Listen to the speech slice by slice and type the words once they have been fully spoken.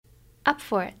Up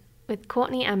for It with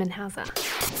Courtney Ammenhauser.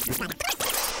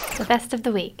 The best of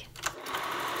the week.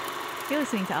 You're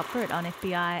listening to Up For It on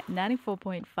FBI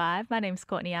 94.5. My name's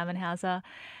Courtney Ammenhauser.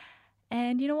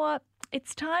 And you know what?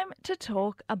 It's time to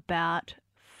talk about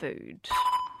food.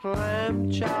 Lamb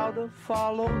chowder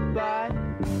followed by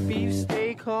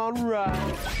beefsteak on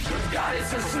rice. God,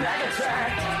 it's a snack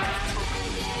attack.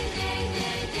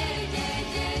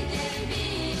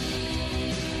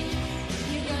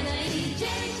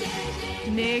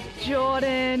 Nick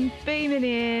Jordan beaming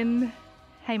in.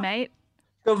 Hey, mate.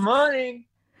 Good morning.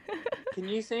 Can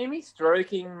you see me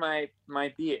stroking my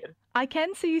beard? I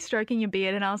can see you stroking your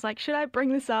beard, and I was like, should I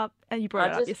bring this up? And you brought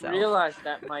it up yourself. I just realised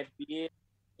that my beard,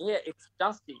 it's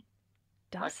dusty.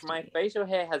 Dusty. Like my facial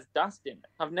hair has dust in it.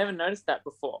 I've never noticed that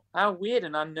before. How weird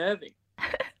and unnerving.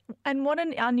 And what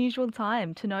an unusual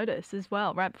time to notice as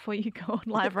well, right before you go on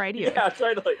live radio. Yeah,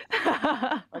 totally.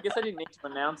 I guess I didn't need to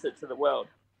announce it to the world.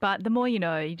 But the more you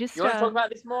know, you just... You want to talk about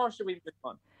this more, or should we move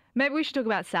on? Maybe we should talk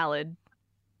about salad.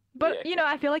 But, Yeah, you know,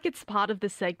 I feel like it's part of the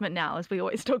segment now, as we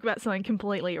always talk about something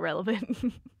completely irrelevant.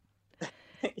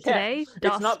 Today,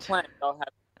 dust. It's not planned, I'll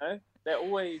have you know. They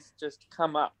always just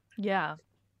come up. Yeah.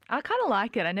 I kind of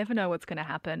like it. I never know what's going to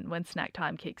happen when snack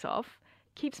time kicks off.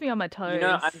 Keeps me on my toes. You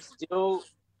know,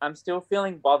 I'm still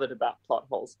feeling bothered about plot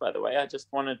holes, by the way. I just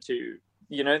wanted to,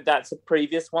 that's a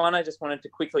previous one I just wanted to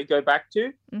quickly go back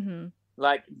to. Mm-hmm.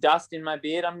 Like dust in my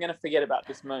beard, I'm going to forget about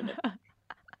this moment.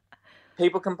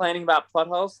 People complaining about plot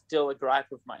holes, still a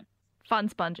gripe of mine. Fun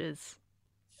sponges.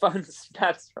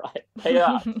 That's right. They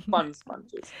are fun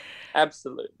sponges.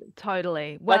 Absolutely.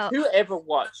 Totally. Well, like whoever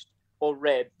watched or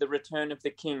read The Return of the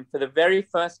King for the very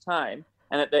first time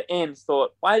and at the end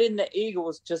thought, why didn't the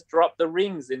Eagles just drop the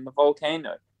rings in the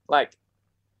volcano? Like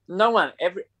no one,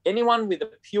 anyone with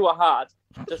a pure heart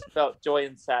just felt joy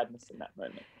and sadness in that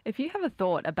moment. If you have a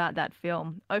thought about that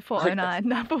film, 0409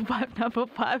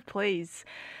 555, please.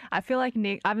 I feel like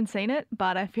Nick, I haven't seen it,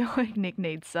 but I feel like Nick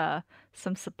needs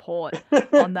some support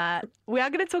on that. We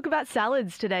are going to talk about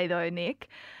salads today, though, Nick.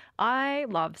 I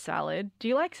love salad. Do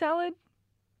you like salad?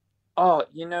 Oh,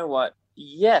 you know what?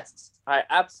 Yes, I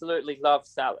absolutely love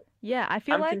salad. Yeah, I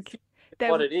feel like... confused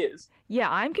what it is.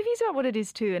 Yeah, I'm confused about what it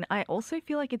is too, and I also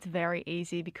feel like it's very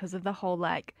easy because of the whole,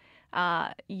 like,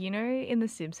 in The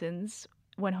Simpsons,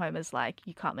 when Homer's like,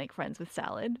 you can't make friends with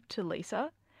salad to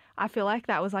Lisa. I feel like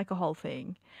that was like a whole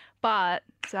thing. But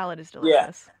salad is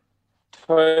delicious. Yeah,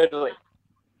 totally.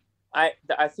 I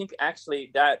think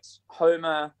actually that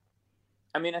Homer,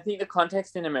 I think the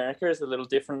context in America is a little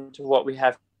different to what we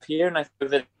have here, and I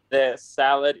think that the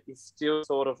salad is still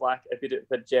sort of like a bit of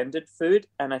a gendered food,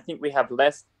 and I think we have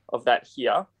less of that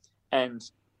here. And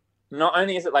not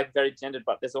only is it like very gendered,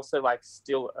 but there's also like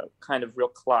still a kind of real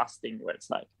class thing where it's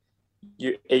like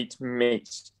you eat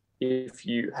meat if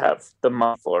you have the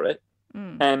money for it.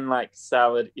 And like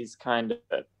salad is kind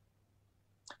of,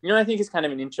 I think is kind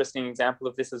of an interesting example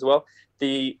of this as well.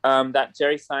 The that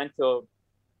Jerry Seinfeld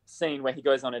scene where he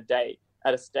goes on a date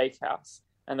at a steakhouse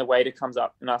and the waiter comes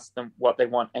up and asks them what they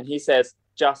want, and he says,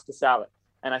 just a salad.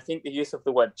 And I think the use of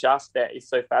the word just there is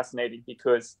so fascinating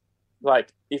because,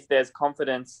 like, if there's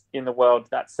confidence in the world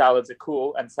that salads are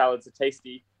cool and salads are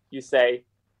tasty, you say,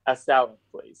 a salad,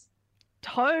 please.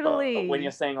 Totally. But when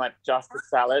you're saying, like, just a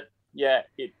salad, yeah,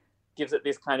 it gives it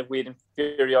this kind of weird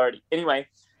inferiority. Anyway,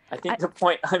 I think the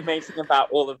point I'm making about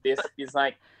all of this is,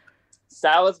 like,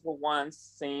 salads were once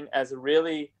seen as a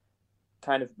really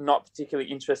kind of not particularly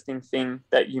interesting thing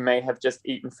that you may have just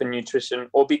eaten for nutrition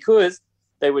or because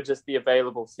they were just the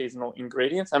available seasonal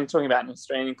ingredients. I'm talking about an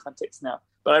Australian context now.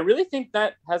 But I really think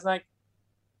that has like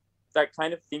that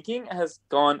kind of thinking has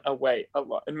gone away a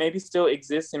lot and maybe still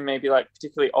exists in maybe like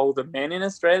particularly older men in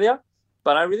Australia.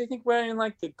 But I really think we're in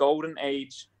like the golden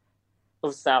age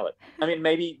of salad.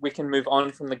 Maybe we can move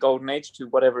on from the golden age to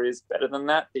whatever is better than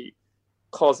that, the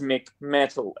cosmic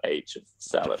metal age of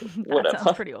salad. Whatever. That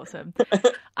sounds pretty awesome.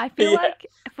 I feel like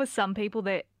for some people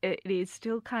that it is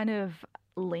still kind of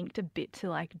linked a bit to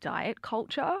like diet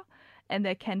culture, and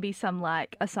there can be some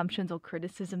like assumptions or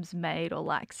criticisms made or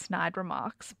like snide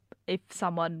remarks if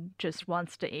someone just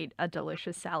wants to eat a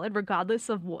delicious salad regardless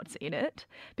of what's in it,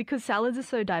 because salads are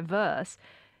so diverse.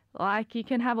 Like, you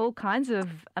can have all kinds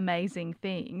of amazing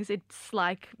things. It's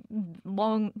like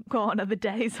long gone are the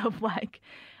days of like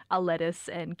a lettuce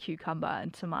and cucumber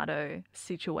and tomato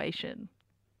situation.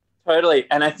 Totally.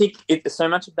 And I think so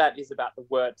much of that is about the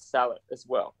word salad as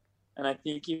well. And I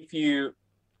think if you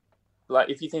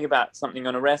think about something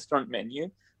on a restaurant menu,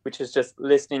 which is just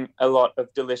listing a lot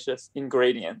of delicious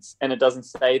ingredients and it doesn't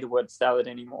say the word salad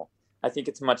anymore, I think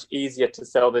it's much easier to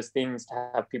sell those things,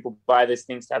 to have people buy those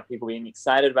things, to have people being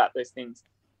excited about those things.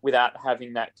 without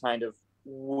having that kind of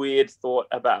weird thought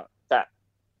about that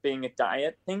being a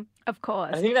diet thing. Of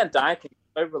course. I think that diet thing is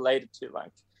so related to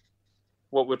like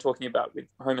what we're talking about with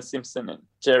Homer Simpson and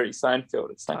Jerry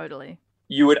Seinfeld. It's like Totally.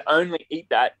 you would only eat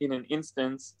that in an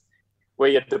instance where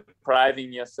you're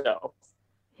depriving yourself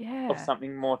of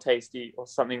something more tasty or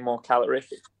something more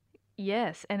calorific.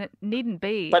 Yes, and it needn't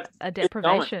be But a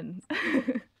deprivation.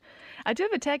 I do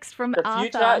have a text from the Arthur.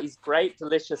 future is great,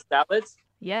 delicious salads.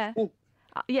 Yeah. Ooh.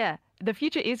 Yeah, the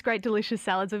future is great, delicious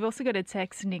salads. We've also got a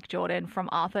text, Nick Jordan, from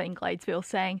Arthur in Gladesville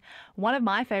saying, one of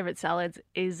my favourite salads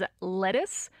is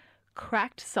lettuce,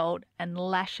 cracked salt, and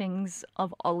lashings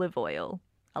of olive oil.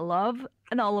 I love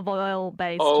an olive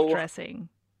oil-based dressing.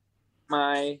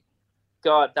 My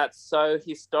God, that's so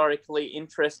historically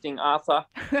interesting, Arthur.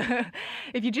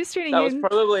 If you're just tuning that in... was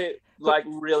probably like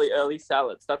really early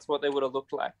salads. That's what they would have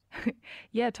looked like.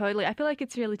 Yeah, totally. I feel like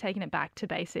it's really taking it back to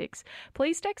basics.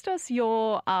 Please text us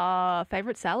your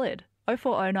favourite salad.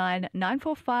 0409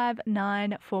 945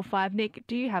 945. Nick,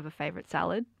 do you have a favourite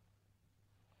salad?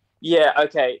 Yeah,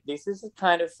 okay. This is a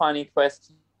kind of funny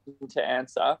question to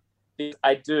answer.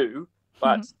 I do,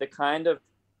 but the kind of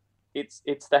it's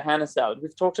the Hannah salad.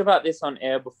 We've talked about this on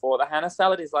air before. The Hannah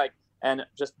salad is like an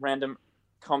just random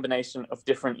combination of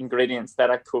different ingredients that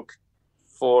I cook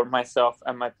for myself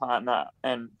and my partner,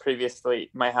 and previously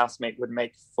my housemate would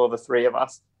make for the three of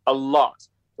us a lot,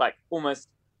 like almost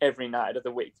every night of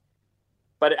the week.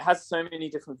 But it has so many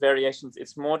different variations.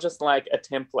 It's more just like a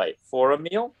template for a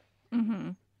meal. Mm-hmm.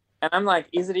 And I'm like,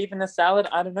 is it even a salad?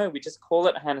 I don't know. We just call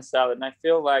it Hannah salad. And I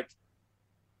feel like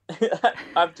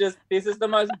this is the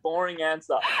most boring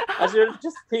answer. I should have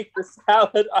just picked the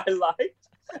salad I liked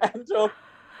and talked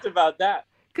about that.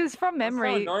 Because from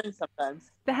memory, it's so annoying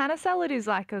sometimes. The Hannah salad is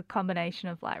like a combination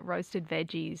of like roasted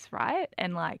veggies, right?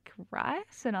 And like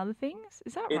rice and other things.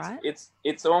 Is that right?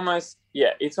 It's almost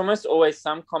always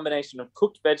some combination of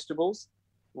cooked vegetables,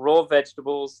 raw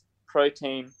vegetables,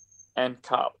 protein, and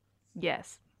carb.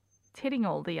 Yes. It's hitting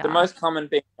all the... The most common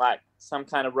being like some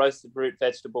kind of roasted root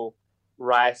vegetable,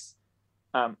 rice,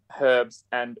 herbs,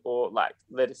 and or like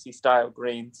lettucey style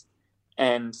greens,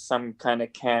 and some kind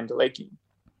of canned legume.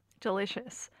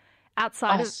 Delicious.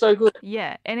 Outside of... so good.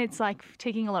 Yeah, and it's like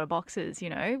ticking a lot of boxes, you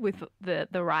know, with the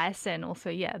rice and also,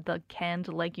 the canned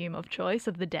legume of choice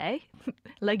of the day.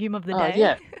 Legume of the day.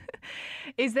 Yeah.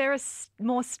 Is there a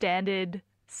more standard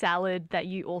salad that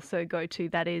you also go to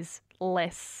that is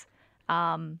less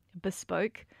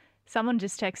bespoke? Someone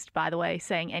just texted, by the way,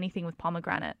 saying anything with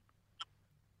pomegranate.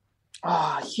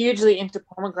 Hugely into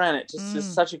pomegranate.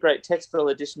 Just such a great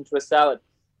textural addition to a salad.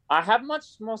 I have much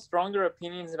more stronger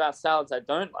opinions about salads I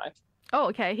don't like. Oh,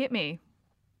 okay. Hit me.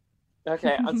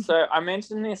 Okay. So I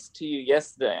mentioned this to you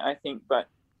yesterday, I think,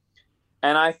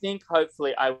 and I think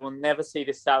hopefully I will never see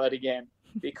this salad again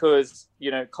because,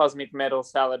 cosmic metal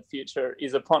salad future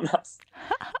is upon us.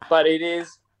 But it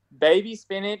is baby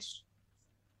spinach,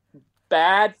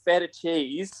 bad feta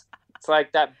cheese. It's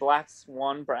like that Black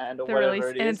Swan brand or whatever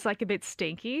it is. And it's like a bit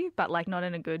stinky, but like not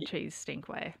in a good cheese stink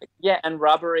way. Yeah, and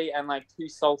rubbery and like too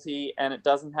salty, and it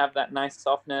doesn't have that nice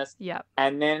softness. Yeah.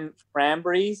 And then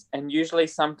cranberries and usually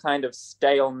some kind of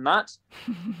stale nut.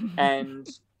 And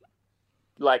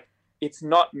like it's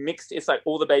not mixed. It's like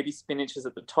all the baby spinach is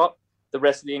at the top, the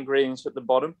rest of the ingredients are at the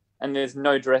bottom, and there's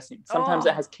no dressing. Sometimes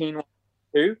it has quinoa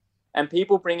too. And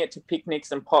people bring it to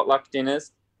picnics and potluck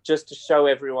dinners just to show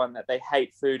everyone that they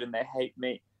hate food and they hate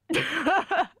me.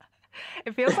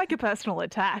 It feels like a personal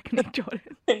attack, Nick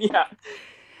Jordan. Yeah.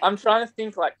 I'm trying to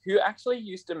think like who actually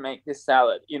used to make this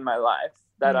salad in my life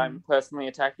that I'm personally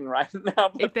attacking right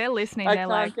now. If they're listening, they're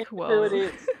like, whoa,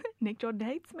 Nick Jordan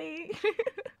hates me.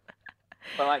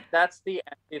 But like that's the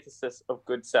antithesis of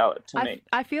good salad to me.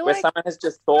 I feel where like someone has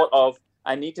just thought of,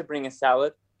 I need to bring a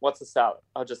salad. What's a salad?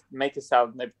 I'll just make a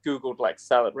salad, and they've Googled like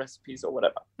salad recipes or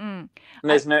whatever. And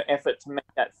there's no effort to make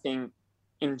that thing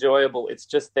enjoyable. It's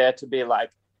just there to be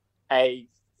like a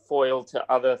foil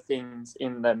to other things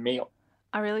in the meal.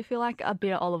 I really feel like a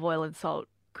bit of olive oil and salt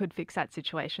could fix that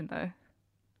situation though.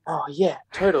 Oh yeah,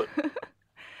 totally.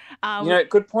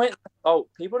 Good point. Oh,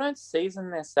 people don't season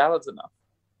their salads enough.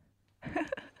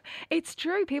 It's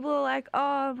true. People are like,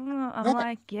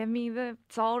 like, give me the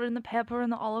salt and the pepper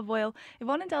and the olive oil.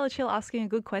 Yvonne and Delachill asking a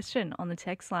good question on the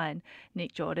text line.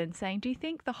 Nick Jordan saying, do you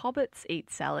think the hobbits eat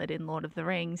salad in Lord of the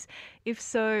Rings? If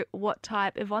so, what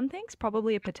type? Yvonne thinks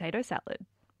probably a potato salad.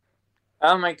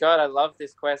 Oh my God, I love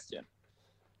this question.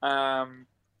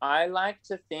 I like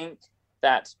to think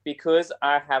that because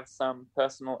I have some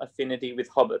personal affinity with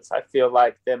hobbits, I feel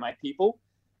like they're my people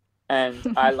and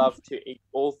I love to eat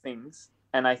all things.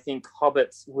 And I think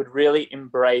hobbits would really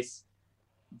embrace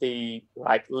the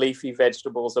like leafy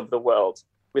vegetables of the world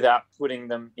without putting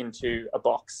them into a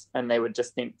box, and they would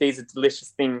just think, these are delicious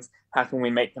things, how can we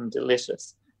make them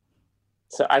delicious?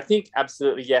 So I think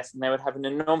absolutely yes, and they would have an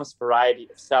enormous variety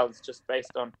of salads just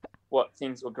based on what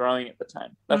things were growing at the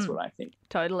time. That's what I think.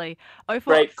 Totally.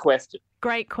 Great question.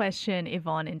 Great question,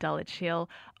 Yvonne in Dulwich Hill.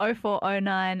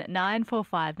 0409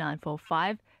 945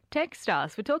 945. Text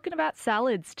us. We're talking about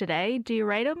salads today. Do you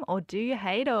rate them or do you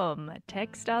hate them?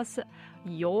 Text us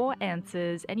your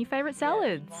answers and your favourite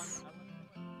salads.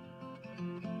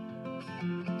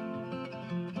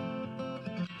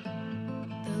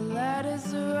 The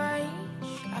letters arranged,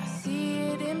 I see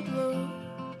it in blue.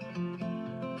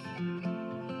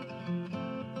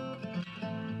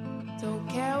 Don't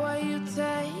care what you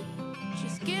take,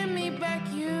 just give me back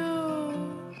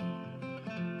you.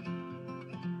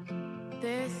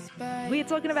 This space. We're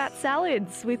talking about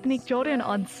salads with Nick Jordan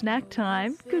on Snack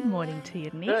Time. Good morning to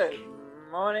you, Nick. Good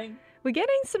morning. We're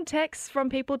getting some texts from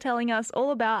people telling us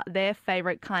all about their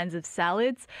favourite kinds of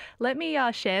salads. Let me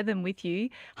share them with you.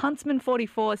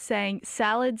 Huntsman44 saying,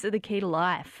 salads are the key to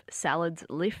life. Salads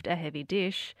lift a heavy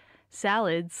dish.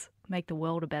 Salads make the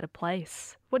world a better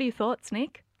place. What are your thoughts,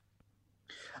 Nick?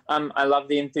 I love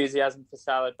the enthusiasm for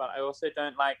salad, but I also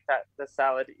don't like that the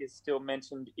salad is still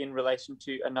mentioned in relation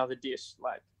to another dish.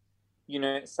 Like, you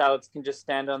know, salads can just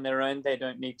stand on their own. They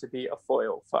don't need to be a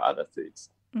foil for other foods.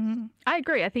 Mm-hmm. I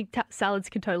agree. I think salads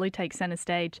can totally take centre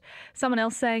stage. Someone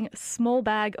else saying, small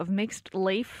bag of mixed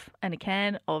leaf and a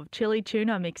can of chili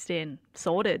tuna mixed in.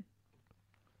 Sorted.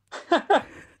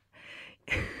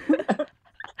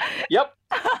 Yep.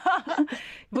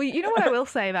 Well, you know what I will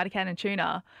say about a can of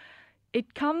tuna?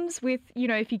 It comes with, you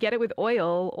know, if you get it with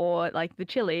oil or like the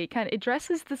chili, it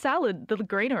dresses the salad, the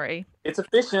greenery. It's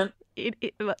efficient.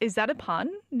 Is that a pun,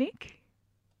 Nick?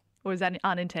 Or is that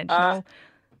unintentional?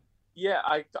 Yeah,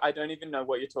 I don't even know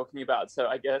what you're talking about, so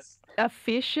I guess...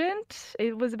 Efficient?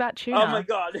 It was about tuna. Oh, my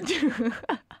God.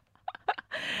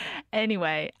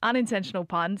 Anyway, unintentional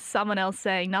pun. Someone else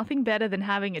saying, nothing better than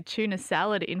having a tuna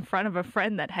salad in front of a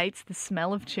friend that hates the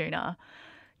smell of tuna.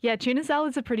 Yeah, tuna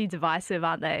salads are pretty divisive,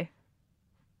 aren't they?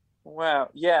 Wow.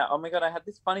 Yeah. Oh, my God. I had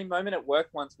this funny moment at work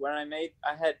once where I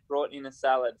had brought in a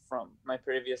salad from my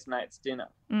previous night's dinner.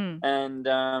 And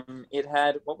it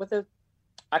had,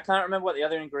 I can't remember what the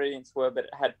other ingredients were, but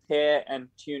it had pear and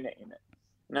tuna in it.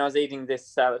 And I was eating this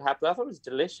salad happily. I thought it was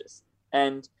delicious.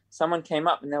 And someone came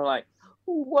up and they were like,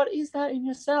 what is that in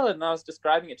your salad? And I was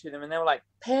describing it to them and they were like,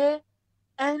 pear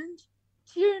and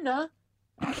tuna.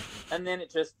 And then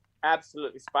it just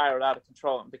absolutely spiraled out of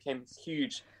control and became this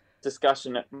huge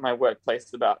discussion at my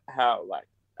workplace about how like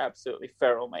absolutely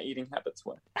feral my eating habits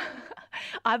were.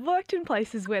 I've worked in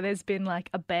places where there's been like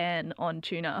a ban on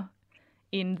tuna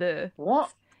in the...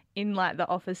 What? In like the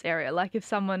office area. Like if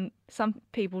some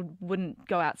people wouldn't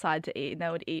go outside to eat and they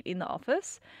would eat in the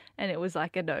office and it was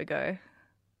like a no-go.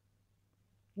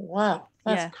 Wow,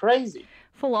 that's crazy.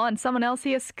 Full on. Someone else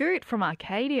here, Scoot from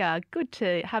Arcadia. Good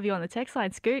to have you on the text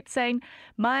line, Scoot, saying,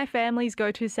 my family's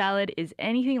go-to salad is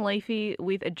anything leafy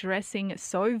with a dressing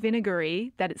so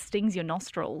vinegary that it stings your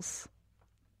nostrils.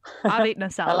 I've eaten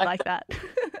a salad like that.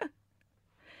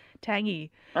 Tangy.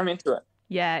 I'm into it.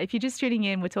 Yeah, if you're just tuning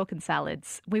in, we're talking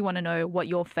salads. We want to know what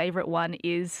your favourite one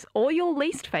is or your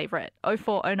least favourite.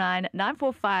 0409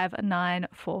 945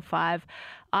 945.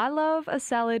 I love a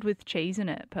salad with cheese in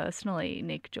it, personally,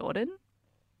 Nick Jordan.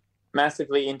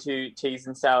 Massively into cheese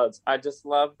and salads. I just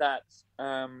love that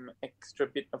extra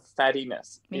bit of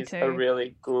fattiness. Me is too. A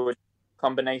really good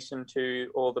combination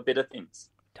to all the bitter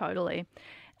things. Totally.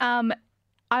 I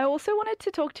also wanted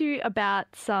to talk to you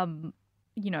about some...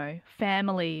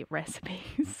 family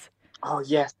recipes. Oh,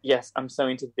 yes. I'm so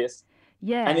into this.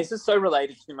 Yeah. And this is so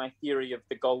related to my theory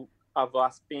of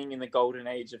us being in the golden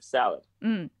age of salad.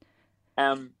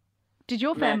 Did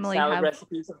your family salad have...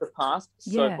 recipes of the past?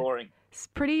 So boring. It's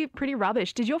pretty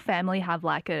rubbish. Did your family have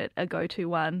like a go-to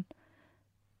one?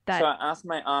 So I asked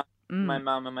my aunt, my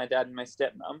mum and my dad and my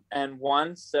stepmom, and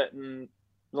one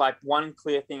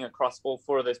clear thing across all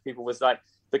four of those people was like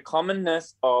the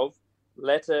commonness of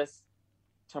lettuce,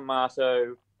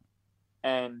 tomato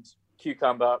and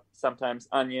cucumber, sometimes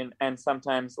onion, and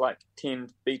sometimes like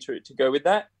tinned beetroot to go with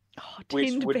that. Oh,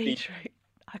 tinned beetroot.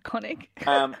 Iconic.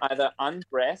 Either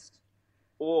undressed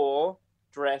or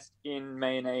dressed in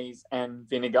mayonnaise and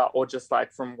vinegar, or just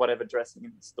like from whatever dressing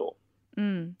in the store.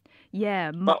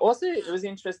 Yeah. But also it was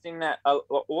interesting that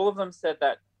all of them said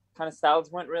that kind of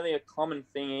salads weren't really a common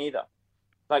thing either.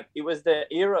 Like it was the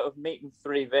era of meat and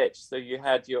three veg. So you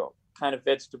had your kind of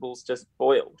vegetables just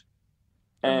boiled,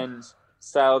 and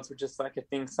salads were just like a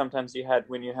thing sometimes you had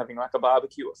when you're having like a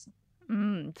barbecue or something.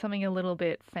 Something a little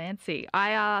bit fancy.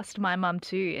 I asked my mum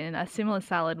too, and a similar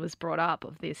salad was brought up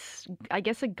of this, I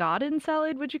guess a garden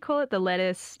salad, would you call it? The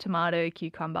lettuce, tomato,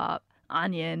 cucumber,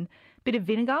 onion, bit of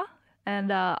vinegar and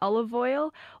olive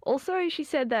oil. Also, she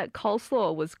said that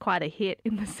coleslaw was quite a hit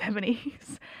in the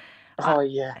 70s. Oh,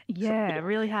 yeah. Yeah, it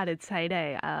really had its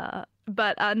heyday.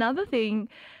 But another thing,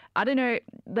 I don't know,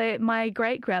 my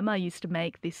great grandma used to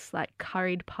make this like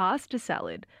curried pasta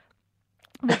salad,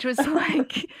 which was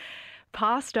like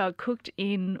pasta cooked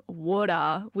in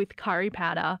water with curry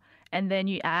powder, and then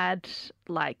you add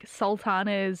like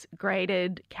sultanas,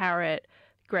 grated carrot,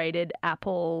 grated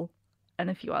apple, and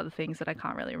a few other things that I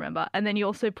can't really remember. And then you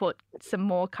also put some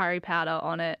more curry powder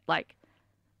on it, like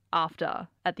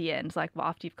at the end, like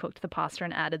after you've cooked the pasta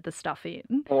and added the stuff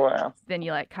in. Wow. Then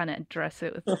you like kind of dress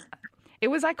it with. It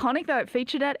was iconic though. It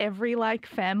featured at every like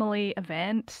family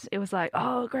event. It was like,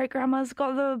 oh, great grandma's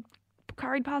got the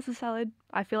curried pasta salad.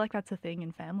 I feel like that's a thing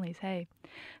in families. Hey,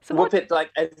 so what it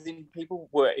like? As in, people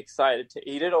were excited to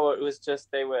eat it, or it was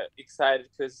just they were excited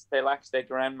because they liked their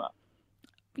grandma?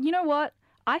 You know what?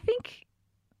 I think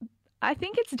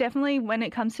it's definitely, when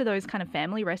it comes to those kind of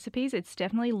family recipes, it's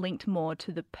definitely linked more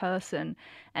to the person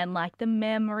and like the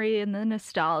memory and the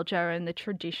nostalgia and the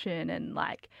tradition and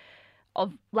like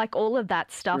all of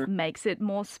that stuff makes it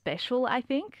more special, I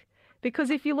think.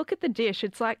 Because if you look at the dish,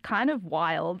 it's like kind of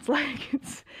wild. Like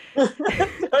it's,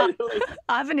 Totally.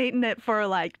 I haven't eaten it for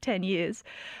like 10 years,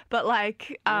 but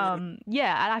like,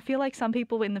 yeah, and I feel like some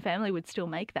people in the family would still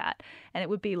make that, and it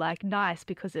would be like nice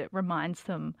because it reminds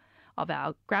them of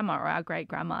our grandma or our great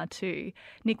grandma too.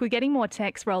 Nick, we're getting more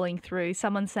texts rolling through.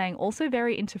 Someone's saying also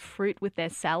very into fruit with their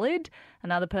salad.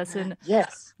 Another person,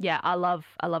 yes, yeah, I love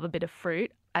a bit of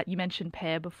fruit. You mentioned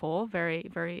pear before. Very,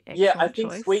 very excellent yeah. I think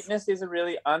choice. sweetness is a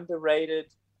really underrated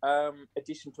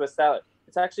addition to a salad.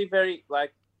 It's actually very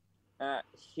like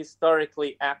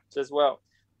historically apt as well.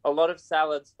 A lot of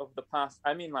salads of the past,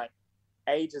 I mean, like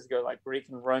ages ago, like Greek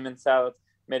and Roman salads,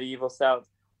 medieval salads,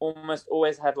 almost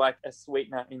always had like a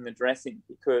sweetener in the dressing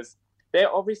because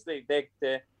they're obviously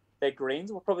their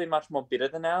greens were probably much more bitter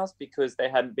than ours because they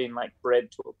hadn't been like bred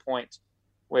to a point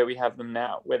where we have them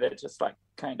now, where they're just like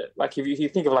kind of like if you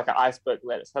think of like an iceberg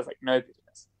lettuce, has like no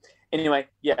bitterness. Anyway,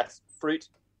 yes, fruit,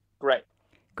 great.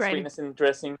 Sweetness in the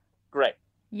dressing, great.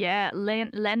 Yeah,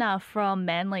 Lena from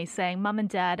Manly saying, Mum and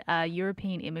Dad are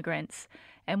European immigrants,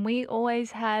 and we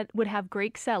always would have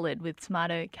Greek salad with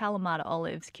tomato, Kalamata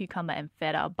olives, cucumber, and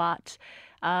feta, but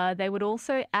they would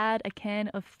also add a can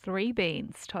of 3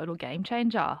 beans. Total game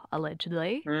changer,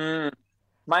 allegedly.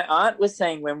 My aunt was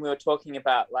saying when we were talking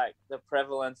about like the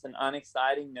prevalence and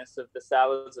unexcitingness of the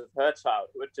salads of her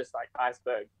childhood, just like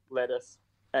iceberg lettuce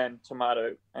and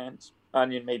tomato and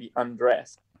onion, maybe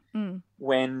undressed.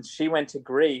 When she went to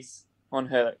Greece on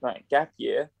her like gap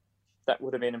year, that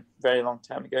would have been a very long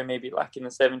time ago, maybe like in the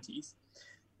 70s.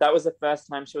 That was the first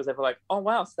time she was ever like, oh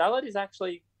wow, salad is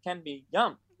actually can be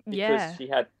yum, because she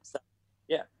had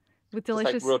with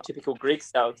delicious, like real typical Greek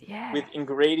salads with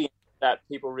ingredients that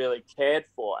people really cared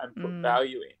for and put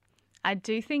value in. I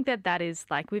do think that is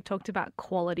like, we've talked about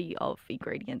quality of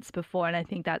ingredients before, and I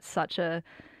think that's such a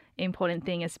important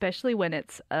thing, especially when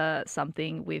it's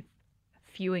something with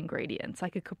few ingredients,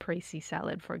 like a caprese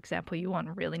salad, for example. You want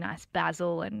really nice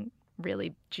basil and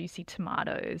really juicy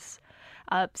tomatoes.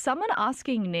 Someone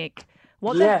asking Nick,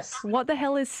 what the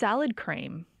hell is salad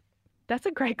cream? That's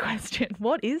a great question.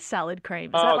 What is salad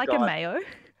cream? Is that like a mayo?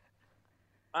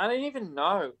 I don't even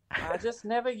know. I just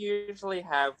never usually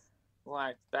have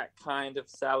like that kind of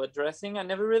salad dressing. I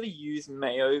never really use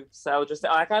mayo salad dressing.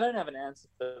 Like, I don't have an answer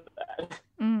for that.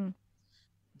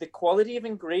 The quality of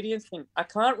ingredients thing, I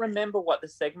can't remember what the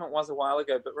segment was a while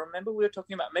ago, but remember we were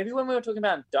talking about, maybe when we were talking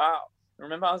about dal,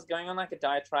 remember I was going on like a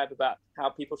diatribe about how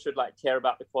people should like care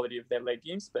about the quality of their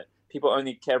legumes, but people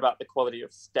only care about the quality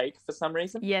of steak for some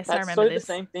reason. Yes, That's I remember this. the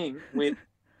same thing with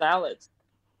salads.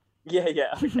 Yeah.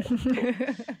 Okay,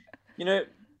 cool. You know,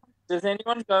 does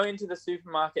anyone go into the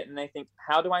supermarket and they think,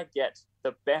 how do I get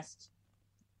the best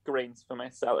greens for my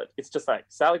salad? It's just like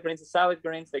salad greens are salad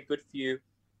greens. They're good for you.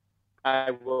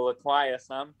 I will acquire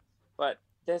some, but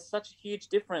there's such a huge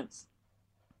difference.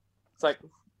 It's like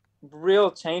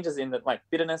real changes in the like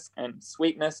bitterness and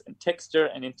sweetness and texture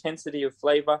and intensity of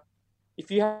flavor. If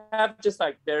you have just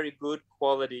like very good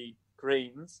quality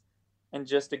greens and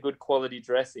just a good quality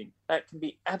dressing, that can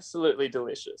be absolutely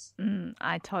delicious.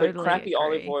 I totally But crappy agree.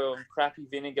 olive oil and crappy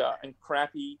vinegar and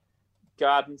crappy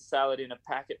garden salad in a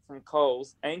packet from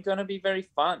Coles ain't going to be very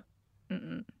fun.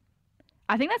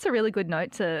 I think that's a really good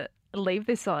note to leave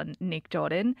this on, Nick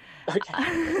Jordan.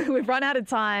 Okay. We've run out of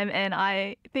time, and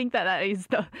I think that is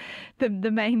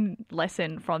the main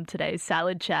lesson from today's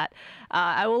salad chat.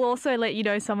 I will also let you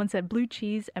know, someone said blue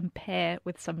cheese and pear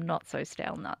with some not so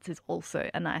stale nuts is also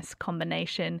a nice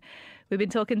combination. We've been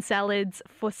talking salads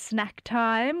for snack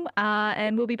time,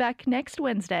 and we'll be back next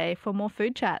Wednesday for more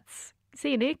food chats.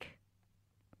 See you, Nick.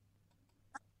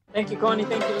 Thank you, Connie.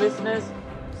 Thank you, listeners.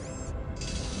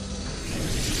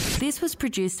 This was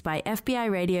produced by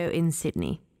FBI Radio in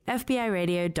Sydney.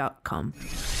 FBIRadio.com.